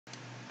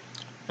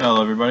Hello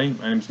everybody,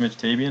 my name is Mitch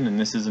Tabian and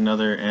this is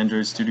another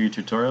Android Studio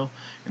tutorial.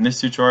 In this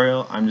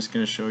tutorial I'm just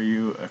going to show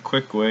you a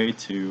quick way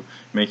to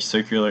make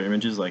circular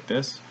images like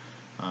this.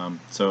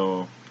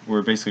 So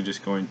we're basically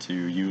just going to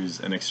use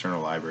an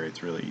external library.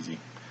 It's really easy.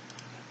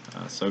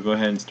 So go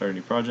ahead and start a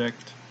new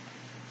project.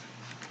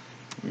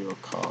 We will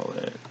call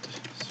it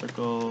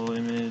circle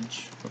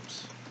image.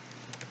 Oops.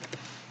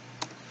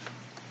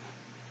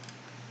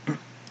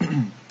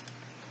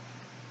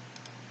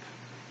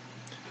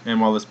 And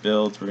while this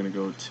builds, we're going to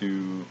go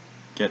to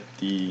get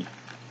the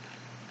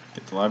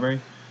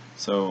library.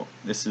 So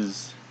this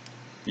is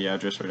the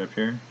address right up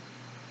here.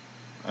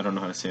 I don't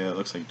know how to say that. It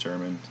looks like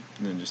German.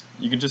 And then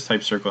you can just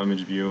type circle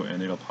image view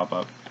and it'll pop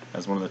up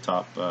as one of the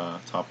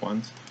top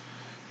ones.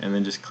 And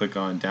then just click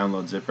on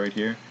download zip right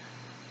here.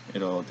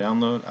 It'll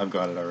download. I've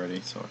got it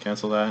already, so I'll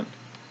cancel that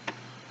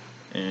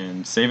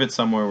and save it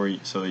somewhere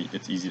so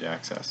it's easy to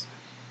access.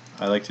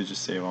 I like to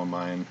just save all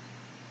my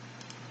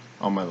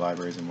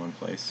libraries in one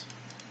place.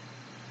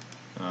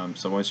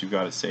 So once you've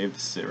got it saved,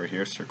 this is it right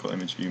here, circle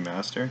image view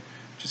master.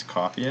 Just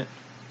copy it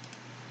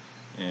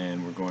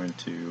and we're going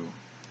to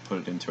put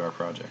it into our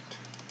project.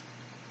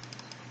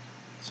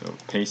 So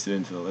paste it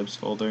into the libs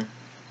folder.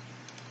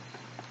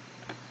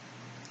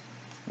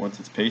 Once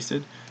it's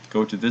pasted,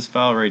 go to this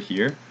file right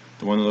here,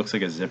 the one that looks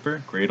like a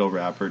zipper, Gradle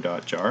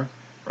wrapper.jar.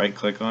 Right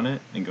click on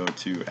it and go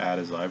to add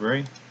as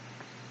library.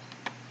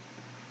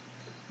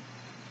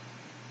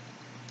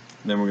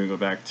 Then we're going to go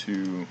back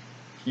to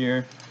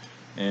here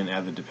and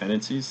add the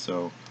dependencies.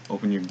 So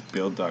open your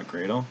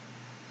build.gradle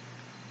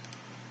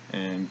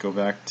and go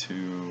back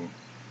to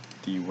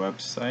the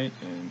website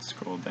and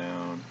scroll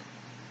down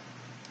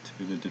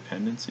to the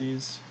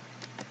dependencies,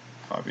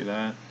 copy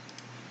that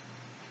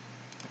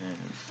and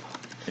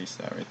paste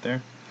that right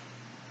there,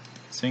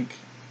 sync.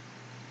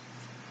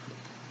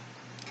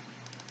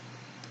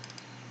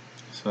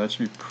 So that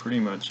should be pretty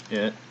much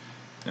it.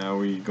 Now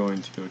we're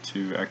going to go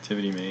to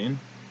activity main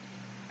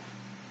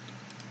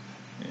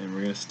and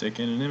we're going to stick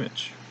in an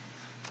image.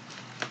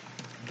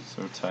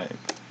 So type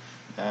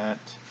that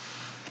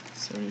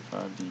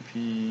 75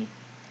 dp,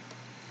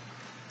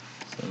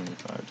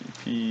 75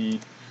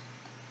 dp,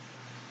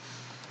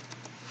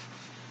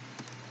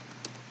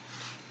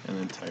 and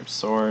then type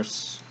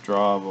source,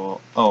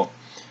 drawable.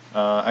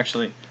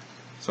 Actually,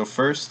 so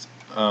first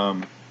I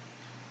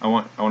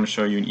want to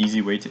show you an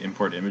easy way to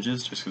import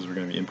images, just because we're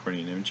going to be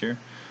importing an image here.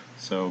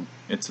 So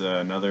it's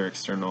another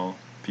external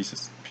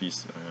piece.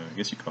 I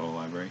guess you call it a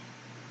library.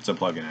 It's a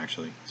plugin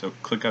actually. So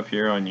click up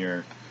here on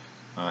your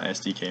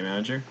SDK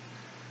manager,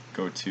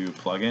 go to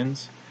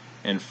plugins,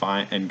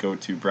 and go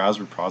to browse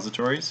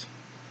repositories,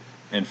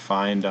 and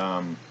find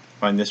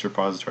this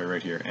repository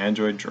right here,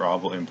 Android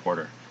Drawable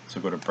Importer. So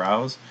go to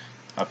browse,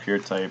 up here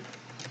type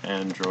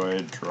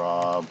Android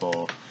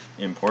Drawable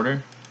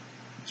Importer.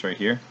 It's right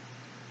here,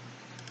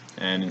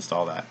 and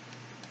install that.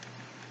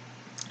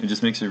 It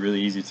just makes it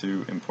really easy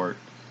to import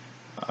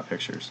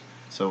pictures.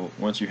 So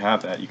once you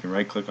have that, you can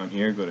right click on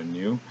here, go to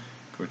new,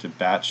 go to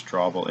batch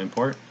drawable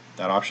import.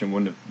 That option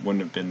wouldn't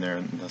have been there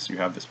unless you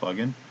have this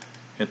plugin.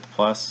 Hit the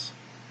plus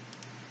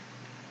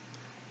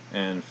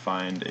and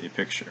find a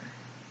picture.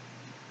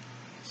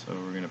 So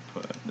we're going to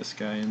put this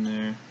guy in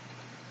there,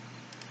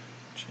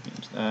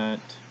 change that,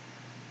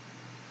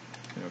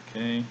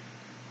 okay.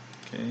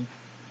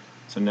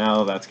 So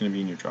now that's going to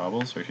be in your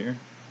drawables right here,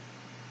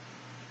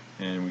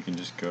 and we can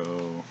just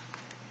go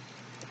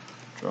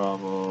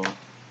drawable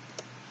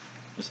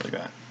just like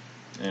that,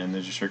 and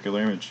there's your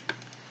circular image.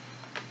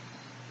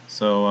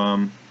 So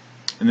in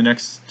the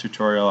next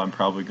tutorial I'm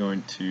probably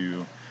going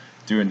to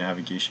do a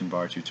navigation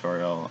bar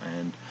tutorial,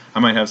 and I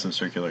might have some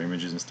circular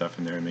images and stuff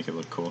in there and make it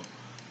look cool.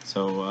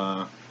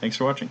 So thanks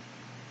for watching.